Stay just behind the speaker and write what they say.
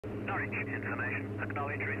Norwich information.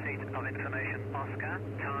 Acknowledge receipt of information. Oscar.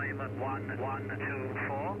 Time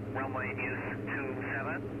 1124. Runway use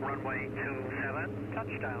 27. Runway 27.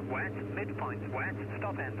 Touchdown wet. Midpoint wet.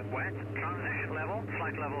 Stop end wet. Transition level.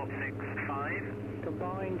 Flight level 65.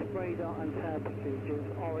 Combined radar and tower procedures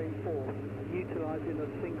are in force, utilising a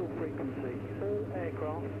single frequency. All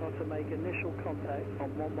aircraft are to make initial contact on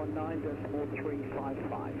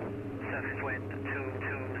 119.355. Surface wind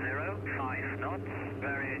 220, 5 knots,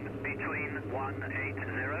 varying between 180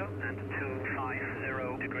 and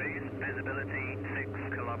 250 degrees. Visibility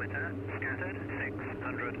 6 kilometer, scattered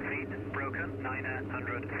 600 feet, broken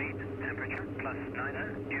 900 feet, temperature plus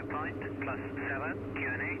 9, dew point plus 7,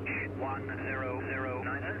 QNH 1009.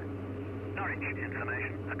 Norwich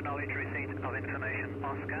information, acknowledge receipt of information,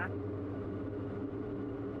 Oscar.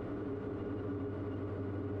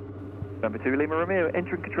 Number 2 Lima Romeo,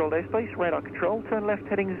 entering controlled airspace, radar control, turn left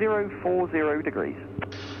heading 040 degrees.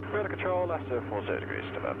 Radar control, left 040 degrees,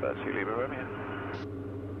 November 2 Lima Romeo.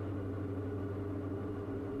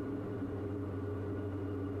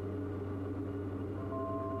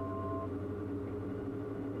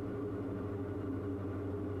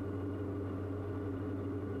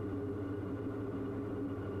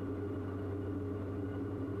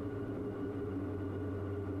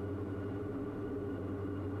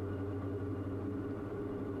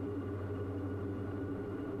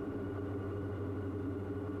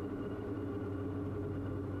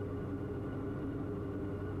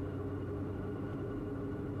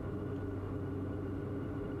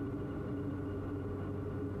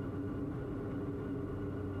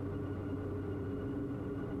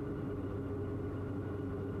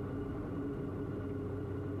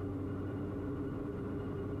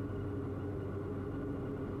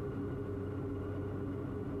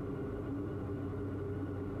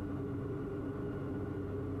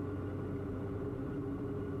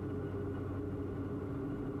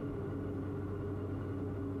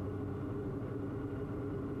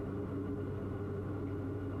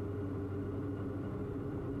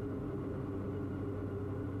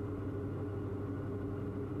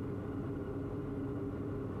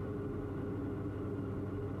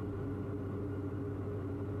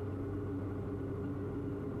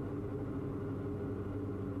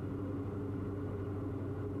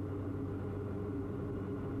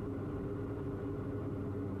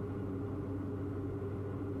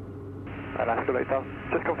 And Oscar later.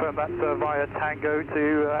 Just confirm that via Tango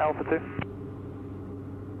to Alpha 2.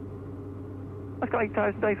 I've got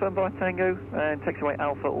 8,000 day firm by Tango and takes away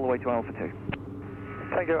Alpha all the way to Alpha 2.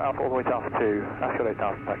 Tango Alpha all the way to Alpha 2. Oscar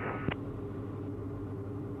later, thanks.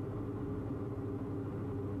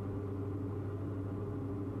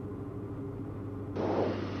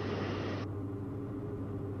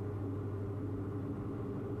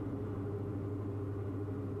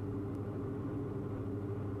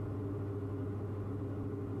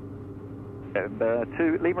 Number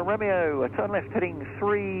 2 Lima Romeo, turn left heading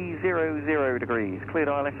 300 degrees. Cleared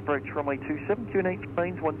ILS approach runway 27, QNH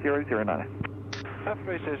planes 1009. Alpha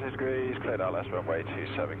 36 degrees, cleared ILS runway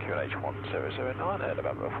 27, QNH 1009, and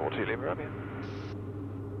November 42 Lima Romeo.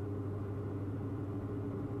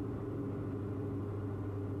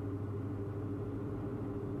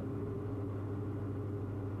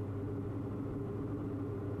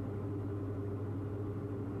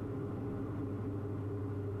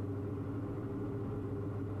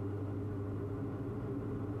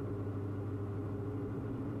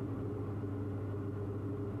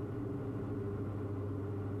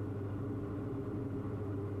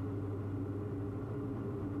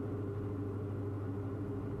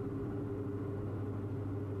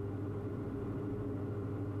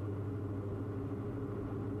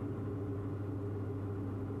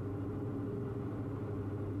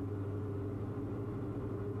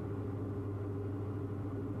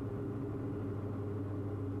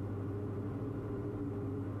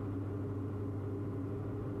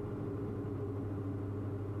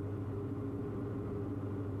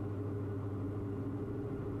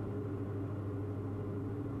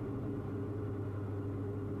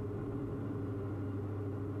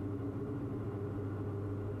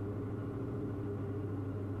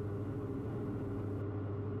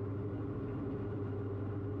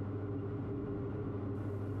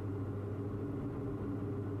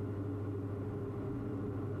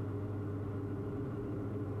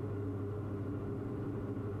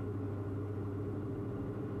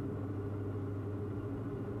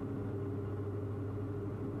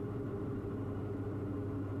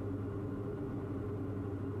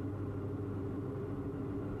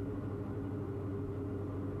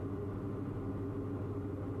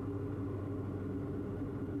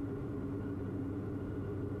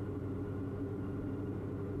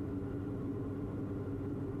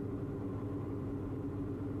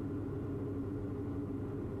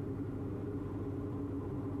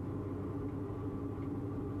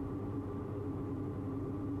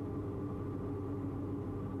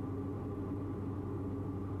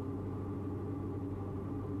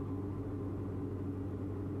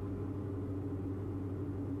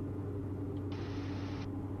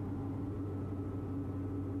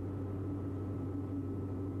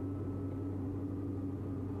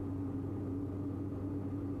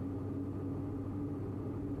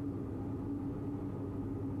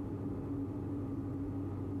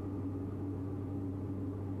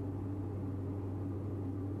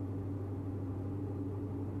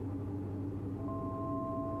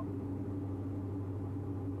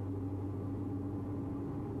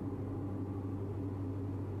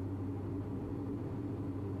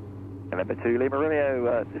 November 2 Lima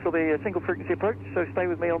Romeo, this will be a single frequency approach, so stay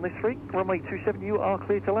with me on this freak. Runway 27, you are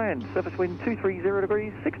clear to land. Surface wind 230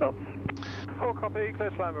 degrees, 6 knots. Full copy,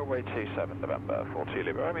 clear to land runway 27, November 42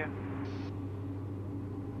 Lima Romeo.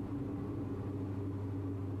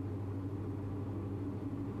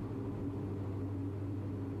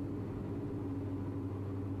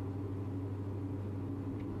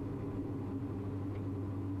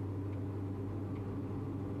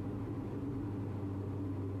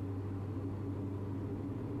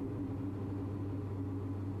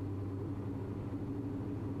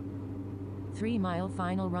 Three-mile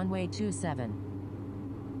final runway 27.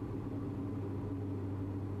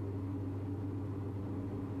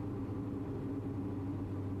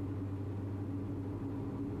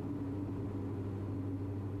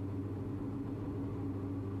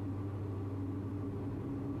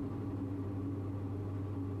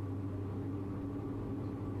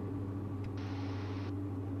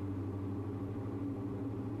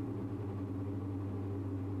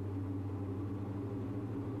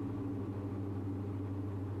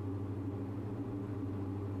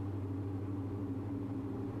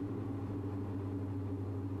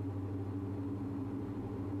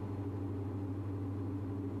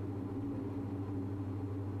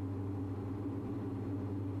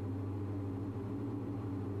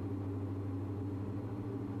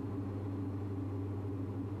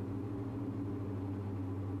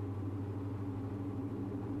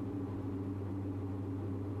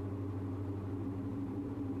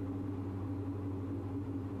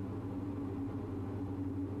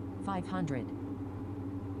 $500.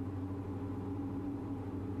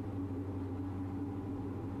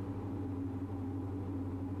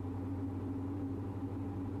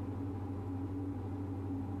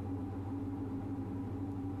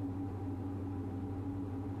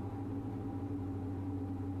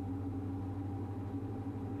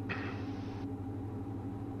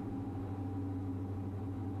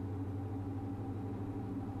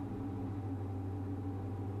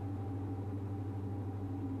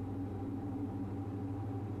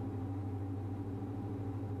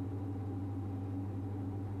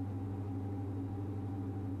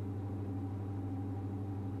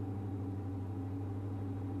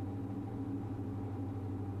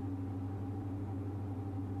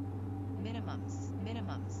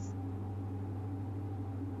 Minimums.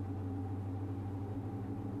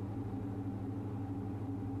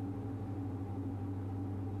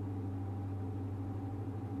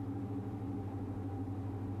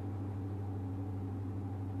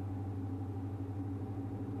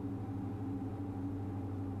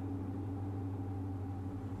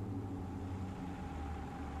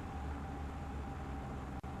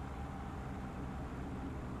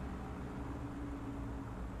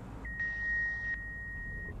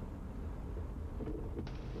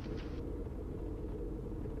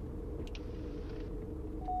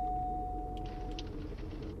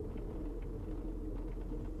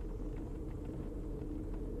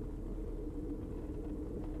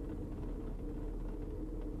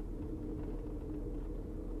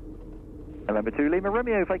 November 2 Lima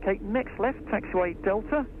Romeo, vacate next left, taxiway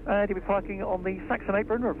Delta, and you'll be parking on the Saxon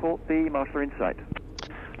apron. Report the master in sight.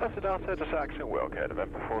 Delta Delta to Saxon, Wilco,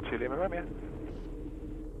 November 42 Lima Romeo.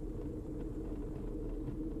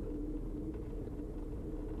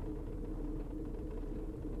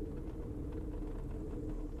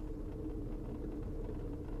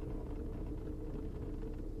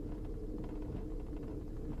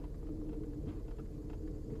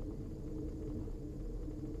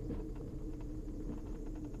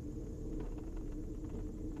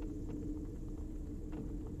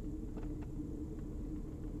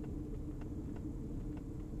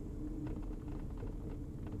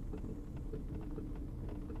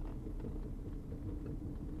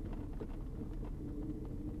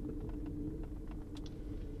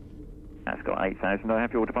 That's got 8,000. I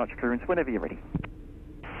have your departure clearance whenever you're ready.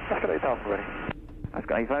 That's got 8,000 ready. That's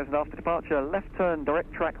got 8,000 after departure. Left turn,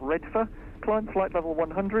 direct track Redfer. Climb flight level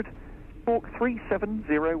 100. Squawk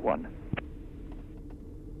 3701.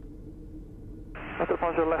 After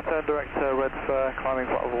departure, left turn, direct Redfer, climbing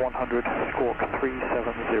flight level 100, squawk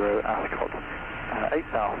 370 Ascot.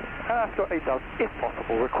 8,000. That's got 8,000. If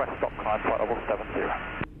possible, request stop climb flight level 70.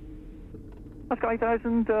 That's got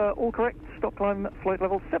 8,000. All correct. Stop climb flight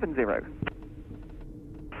level 70.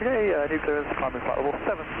 Okay, new clearance, climbing flight level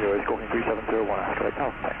 70, squawking 3701, Ascot 8,000,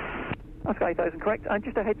 thanks. That's got 8,000 correct. And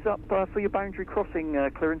just a heads up for your boundary crossing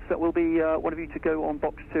clearance, that will be one of you to go on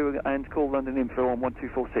box 2 and call London Info on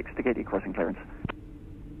 1246 to get your crossing clearance.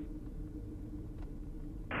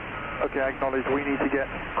 Okay, I acknowledge we need to get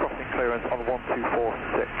crossing clearance clearance on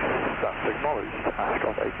 1246. That's acknowledged.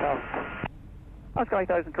 Ascot 8000. Ascot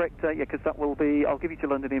 8000, correct, yeah, because that will be, I'll give you to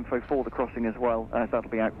London info for the crossing as well, so that'll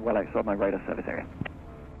be out well outside my radar service area.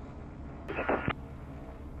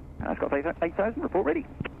 Ascot 8000, report ready.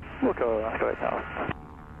 Wilco, Ascot 8000.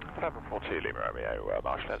 November 42 Lima Romeo,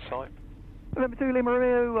 marshal outside. November 2 Lima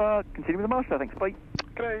Romeo, continue with the marshal, thanks, bye.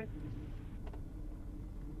 Good day.